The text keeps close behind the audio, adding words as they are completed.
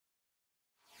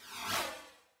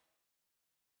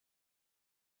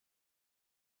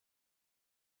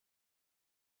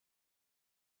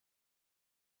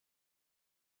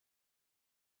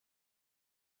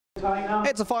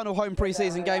It's a final home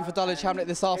pre-season game for Dulwich Hamlet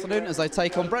this afternoon as they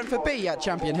take on Brentford B at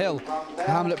Champion Hill.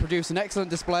 Hamlet produced an excellent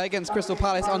display against Crystal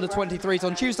Palace U23s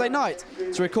on Tuesday night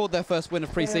to record their first win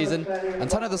of pre-season, and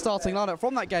 10 of the starting lineup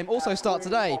from that game also start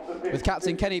today, with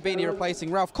captain Kenny Beanie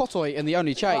replacing Ralph Cotoy in the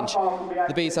only change.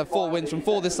 The Bees have 4 wins from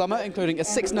 4 this summer, including a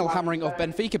 6-0 hammering of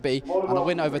Benfica B and a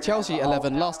win over Chelsea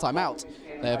 11 last time out.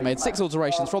 They have made 6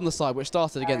 alterations from the side which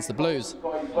started against the Blues.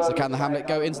 So can the Hamlet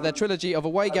go into their trilogy of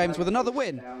away games with another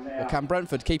win, or can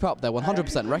Brentford keep up their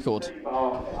 100% record?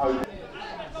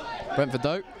 Brentford,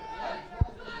 though,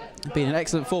 been in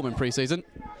excellent form in pre-season,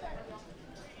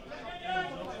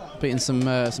 beating some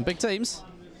big teams.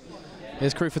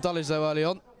 Here's Crew for Dulwich though early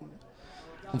on,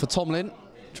 and for Tomlin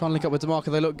trying to link up with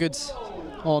DeMarco. They look good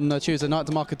on Tuesday night.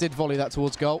 DeMarco did volley that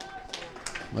towards goal,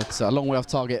 but a long way off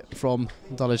target from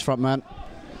Dulwich front man.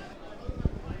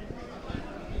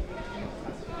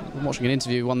 I'm watching an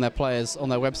interview with one of their players on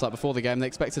their website before the game. They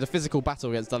expected a physical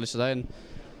battle against Dulwich today, and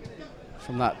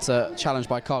from that challenge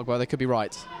by Cargwell, they could be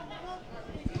right.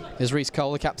 Here's Reece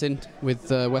Cole, the captain, with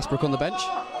Westbrook on the bench.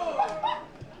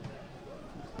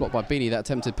 Blocked by Beanie, that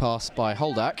attempted pass by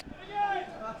Holdak.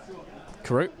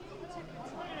 Carew.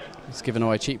 It's given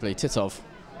away cheaply, Titov.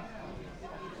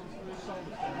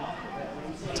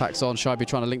 Tacks on, Shaibu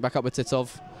trying to link back up with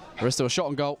Titov. There is still a shot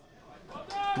on goal,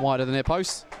 wider than near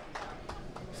post.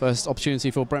 First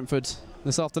opportunity for Brentford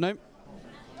this afternoon.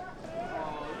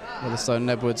 Weatherstone and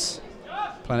Edwards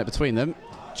playing it between them.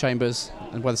 Chambers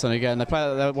and Weatherstone again. They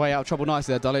play their way out of trouble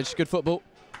nicely there, Dulwich. Good football.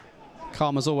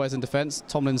 Calm as always in defence.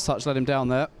 Tomlin's touch let him down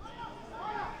there.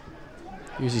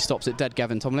 Usually stops it dead,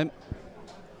 Gavin Tomlin.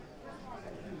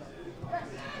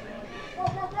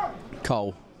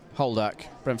 Cole, Holdak.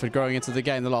 Brentford growing into the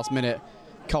game the last minute.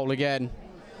 Cole again.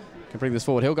 Can bring this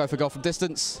forward. He'll go for goal from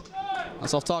distance.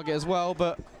 That's off target as well,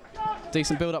 but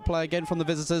decent build-up play again from the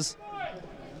visitors.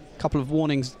 A couple of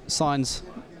warning signs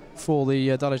for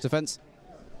the Dulwich defence.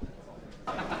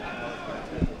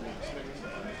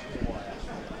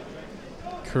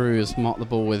 Carew has marked the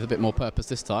ball with a bit more purpose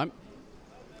this time.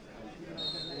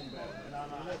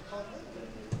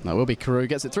 That will be Carew.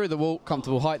 Gets it through the wall.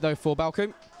 Comfortable height though for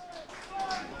Balcombe.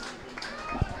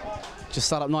 Just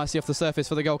sat up nicely off the surface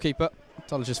for the goalkeeper.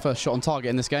 Dulwich's first shot on target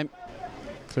in this game.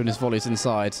 Clunis volleys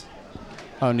inside,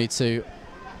 only to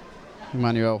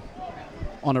Emmanuel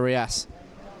Honorias.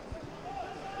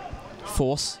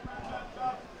 Forss.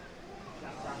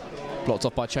 Blocked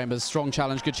off by Chambers. Strong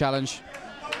challenge, good challenge.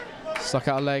 Stuck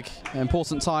out a leg. An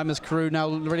important time as Carew now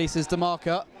releases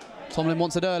DeMarco. Tomlin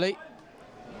wants it early.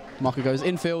 DeMarco goes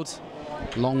infield.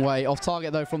 Long way off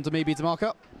target though from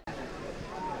DeMarco.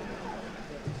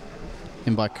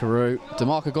 In by Carew.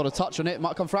 DeMarco got a touch on it.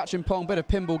 Might come for Achimpong. Bit of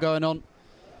pinball going on.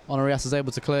 Honorias is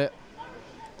able to clear.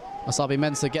 Asabi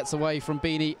Mensah gets away from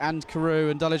Beanie and Carew,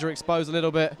 and Dulwich are exposed a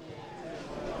little bit.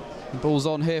 Ball's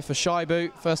on here for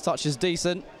Shaibu. First touch is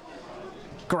decent.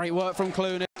 Great work from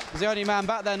Clunis. He's the only man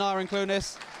back there, Nyron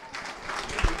Clunis.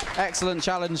 Excellent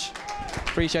challenge.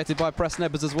 Appreciated by Preston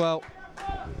Edwards as well.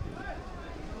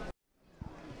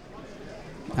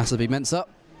 Asabi Mensah.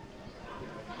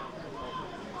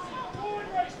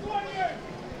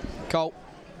 Cole.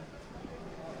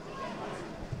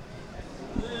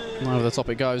 Over the top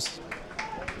it goes.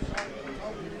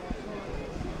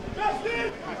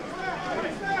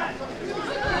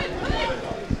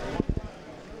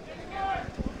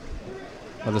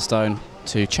 Weatherstone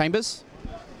to Chambers.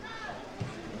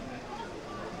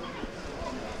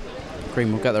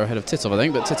 Green will get there ahead of Titov, I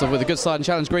think, but Titov with a good side and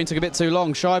challenge. Green took a bit too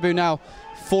long. Shaibu now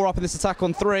 4 up in this attack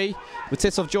on 3, with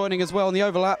Titov joining as well in the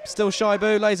overlap. Still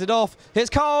Shaibu, lays it off.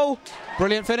 Here's Cole.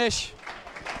 Brilliant finish.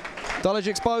 Dulwich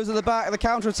exposed at the back, the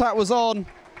counter-attack was on,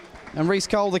 and Reece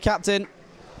Cole, the captain,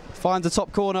 finds the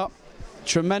top corner.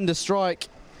 Tremendous strike.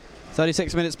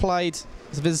 36 minutes played.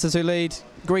 It's the visitors who lead.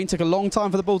 Green took a long time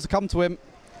for the ball to come to him.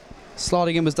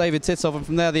 Sliding in was David Titov, and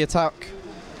from there the attack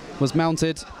was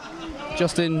mounted.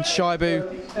 Justin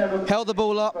Shaibu held the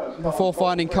ball up before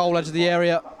finding Cole edge of the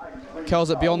area.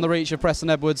 Curls it beyond the reach of Preston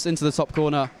Edwards into the top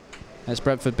corner. It's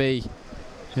Brentford B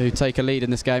who take a lead in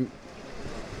this game.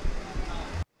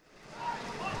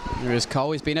 Here is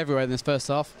Cole. He's been everywhere in this first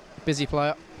half. Busy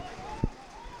player.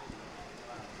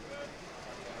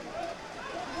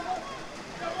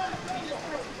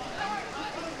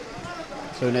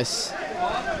 Clunis.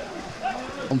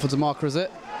 On for DeMarco, is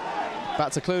it?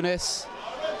 Back to Clunis.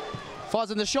 Fires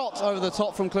in the shot over the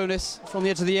top from Clunis from the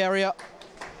edge of the area.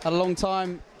 Had a long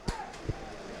time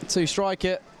to strike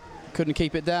it. Couldn't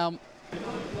keep it down.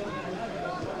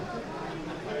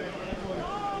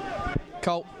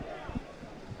 Cole.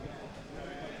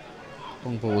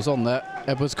 Long ball was on there.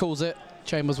 Edwards calls it.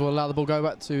 Chambers will allow the ball go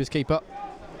back to his keeper.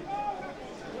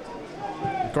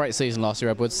 Great season last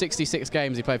year, Edwards. 66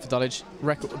 games he played for Dulwich.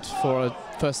 Record for a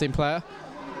first-team player.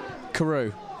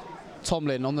 Carew.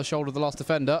 Tomlin on the shoulder of the last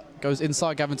defender. Goes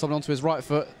inside Gavin Tomlin onto his right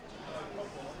foot.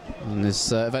 And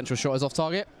his eventual shot is off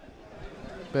target.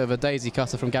 Bit of a daisy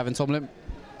cutter from Gavin Tomlin.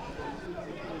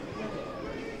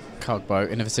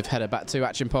 Cugbo, innovative header back to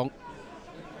Achimpong.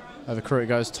 Over Carew it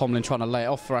goes. Tomlin trying to lay it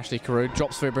off for Ashley Carew.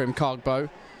 Drops for Ibrahim Cugbo.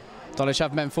 Dulwich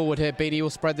have men forward here. Beanie will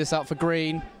spread this out for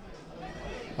Green.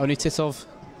 Only Titov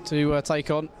to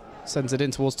take on. Sends it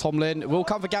in towards Tomlin. It will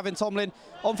come for Gavin Tomlin.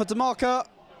 On for DeMarca.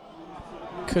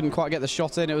 Couldn't quite get the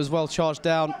shot in. It was well charged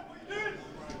down.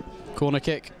 Corner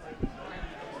kick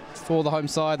for the home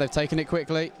side. They've taken it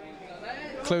quickly.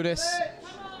 Cludis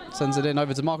sends it in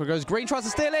over to DeMarca. Goes Green, tries to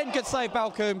steal in. Good save,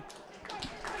 Balcombe.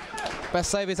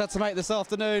 Best save he's had to make this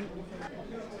afternoon.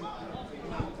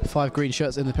 5 green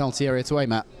shirts in the penalty area to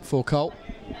aim at for Cole.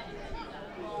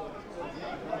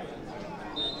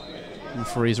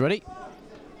 Referee's ready.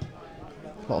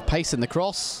 A lot of pace in the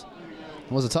cross.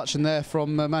 There was a touch in there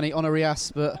from Manny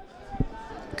Honorias, but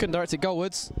couldn't direct it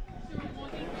goalwards.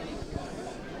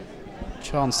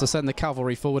 Chance to send the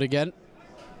cavalry forward again.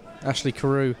 Ashley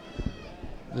Carew,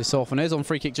 this so often is, on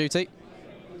free kick duty.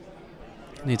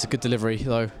 Needs a good delivery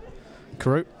though,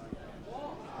 Carew.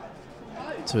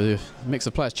 To a mix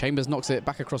of players. Chambers knocks it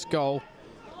back across goal.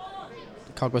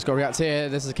 Cugbo's got to react here.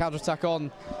 This is a counter-attack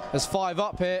on. There's 5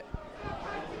 up here.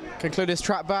 Conclude this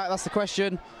trap back, that's the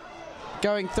question.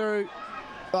 Going through.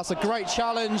 That's a great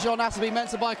challenge on Asabi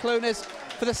Mensah by Clunis.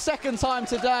 For the second time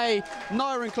today,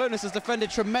 Nyron Clunis has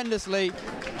defended tremendously.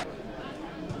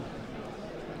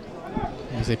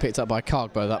 Easily picked up by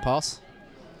Cugbo, that pass.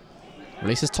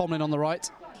 Releases Tomlin on the right.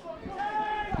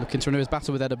 Looking to renew his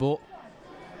battle with Edabort.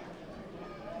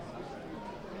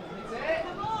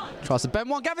 Tries to bend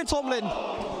one, Gavin Tomlin.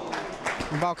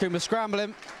 And Balcombe was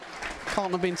scrambling.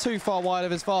 Can't have been too far wide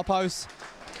of his far post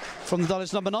from the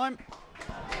Dulwich number 9.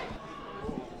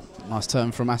 Nice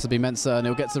turn from Asabi Mensah, and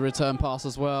he'll get to the return pass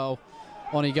as well.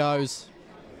 On he goes.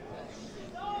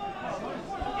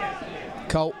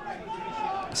 Cole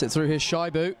sits through his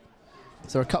Shaibu.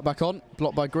 Is there a cut back on?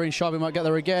 Blocked by Green. Shaibu might get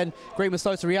there again. Green was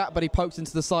slow to react, but he poked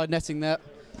into the side netting there.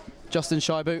 Justin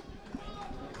Shaibu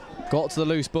got to the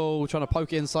loose ball, trying to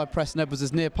poke it inside. Preston Edwards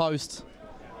is near post.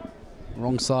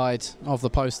 Wrong side of the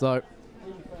post though.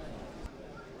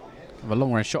 Have a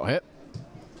long range shot here.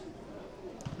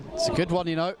 It's a good one,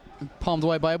 you know. Palmed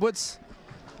away by Edwards.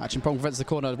 Achimpong prevents the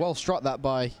corner. Well struck that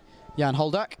by Jan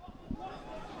Holdak.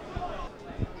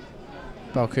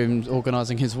 Balcombe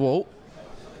organising his wall.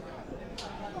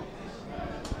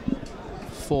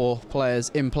 4 players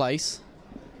in place.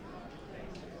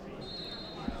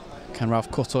 Can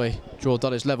Ralph Kotoy draw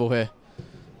Dulwich level here?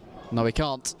 No, he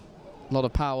can't. A lot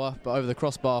of power, but over the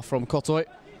crossbar from Kotoy.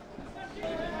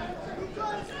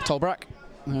 Tolbrak,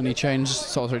 only change.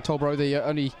 Sorry, Tolbro, the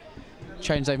only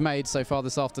change they've made so far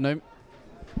this afternoon.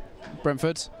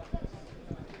 Brentford.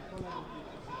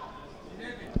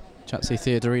 Chatsi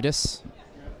Theodoridis.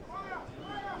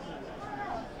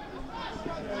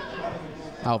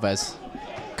 Alves.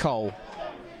 Cole.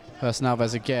 Hurst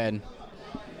Alves again.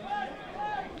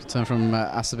 Turn from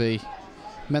Asabi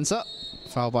Mensah.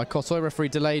 Foul by Kotoy. Referee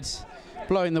delayed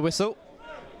blowing the whistle.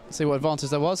 See what advantage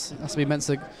there was. Asabi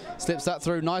Mensah slips that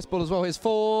through. Nice ball as well. His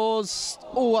Forss.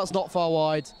 Oh, that's not far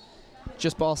wide.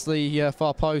 Just past the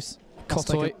far post.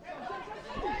 Kotoy.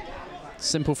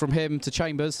 Simple from him to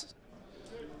Chambers.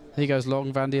 He goes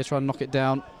long. Van Dier trying to knock it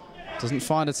down. Doesn't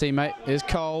find a teammate. Here's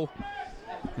Cole.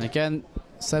 And again,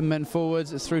 send men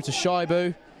forward. It's through to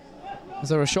Shaibu. Is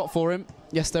there a shot for him?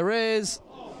 Yes, there is.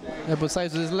 Edwards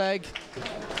saves with his leg.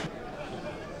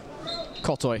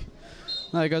 Kotoy.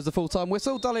 There goes the full-time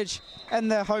whistle. Dulwich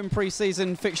end their home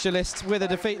pre-season fixture list with a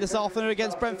defeat this afternoon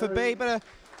against Brentford B, but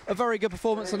a very good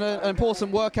performance and an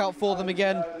important workout for them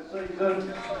again.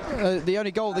 The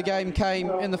only goal of the game came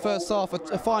in the first half.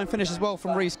 A fine finish as well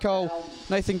from Reece Cole.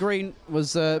 Nathan Green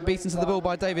was beaten to the ball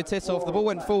by David Titov. The ball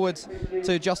went forward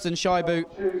to Justin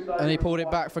Shaibu, and he pulled it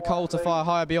back for Cole to fire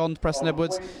higher beyond Preston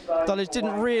Edwards. Dulwich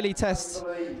didn't really test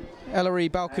Ellery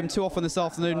Balcombe too often this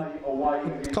afternoon.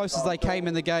 The closest they came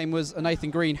in the game was a Nathan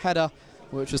Green header,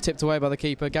 which was tipped away by the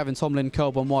keeper. Gavin Tomlin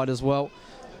curled one wide as well.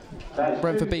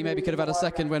 Brentford B maybe could have had a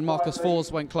second when Marcus Forss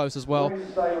went close as well.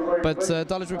 But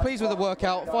Dulwich were pleased with the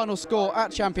workout. Final score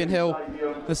at Champion Hill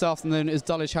this afternoon is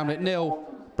Dulwich Hamlet 0,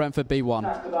 Brentford B 1.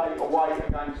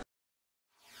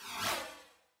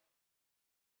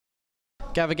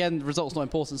 Gav, again, results not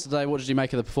important today. What did you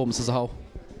make of the performance as a whole?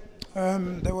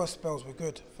 There were spells were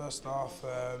good. First half,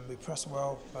 we pressed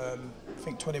well. I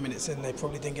think 20 minutes in, they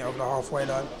probably didn't get over the halfway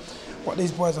line. But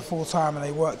these boys are full time and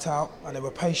they worked out and they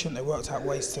were patient. They worked out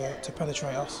ways to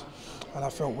penetrate us, and I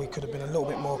felt we could have been a little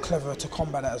bit more clever to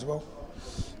combat that as well.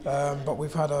 But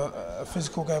we've had a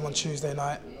physical game on Tuesday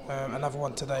night, another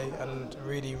one today, and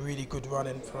really good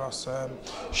running for us.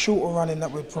 Shorter running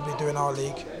that we'd probably do in our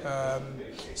league,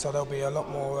 so there'll be a lot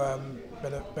more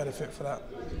benefit for that.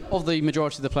 Of the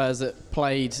majority of the players that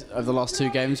played over the last 2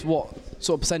 games, what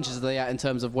sort of percentages are they at in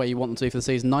terms of where you want them to be for the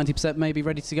season? 90% maybe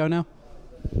ready to go now?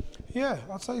 Yeah,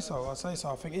 I'd say so.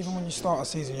 I think even when you start a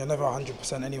season, you're never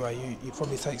 100% anyway. You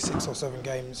probably take 6 or 7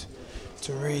 games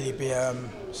to really be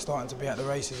starting to be at the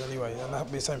races anyway, and that'll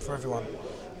be the same for everyone.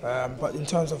 But in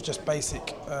terms of just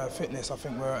basic fitness, I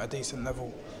think we're at a decent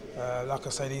level. Like I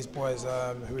say, these boys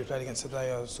who we played against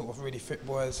today are sort of really fit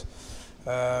boys.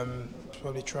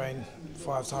 Probably train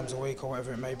 5 times a week or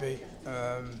whatever it may be.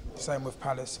 Same with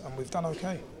Palace, and we've done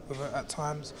okay with it at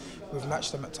times. We've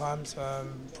matched them at times.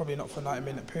 Probably not for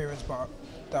 90-minute periods, but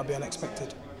that'll be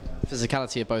unexpected.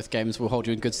 Physicality of both games will hold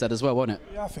you in good stead as well, won't it?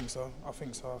 Yeah, I think so. I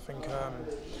think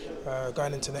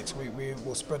going into next week, we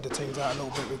will spread the teams out a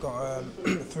little bit. We've got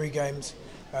 3 games,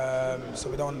 so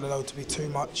we don't want the load to be too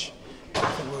much. I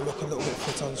think we'll look a little bit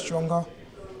fitter and stronger.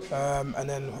 And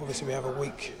then obviously we have a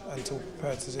week until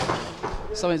prepared to see.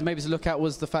 Something maybe to look at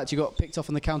was the fact you got picked off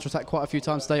on the counter-attack quite a few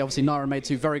times today. Obviously Naira made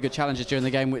 2 very good challenges during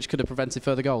the game which could have prevented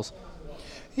further goals.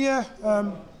 Yeah,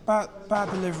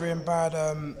 bad delivery and bad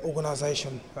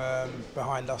organisation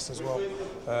behind us as well.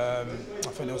 I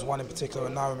think there was one in particular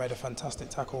where Naira made a fantastic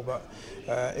tackle, but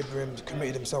Ibrahim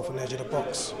committed himself on the edge of the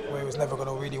box where he was never going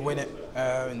to really win it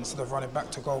instead of running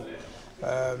back to goal.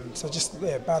 So just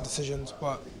bad decisions,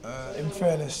 but in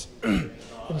fairness,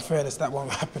 that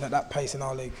won't happen at that pace in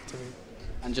our league.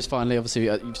 And just finally, obviously,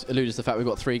 you've alluded to the fact we've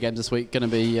got 3 games this week. Going to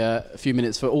be a few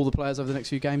minutes for all the players over the next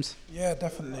few games. Yeah,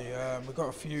 definitely. We've got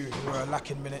a few who are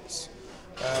lacking minutes,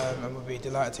 and we'll be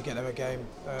delighted to get them a game,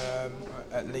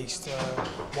 at least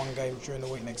 1 game during the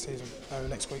week next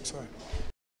week. Sorry.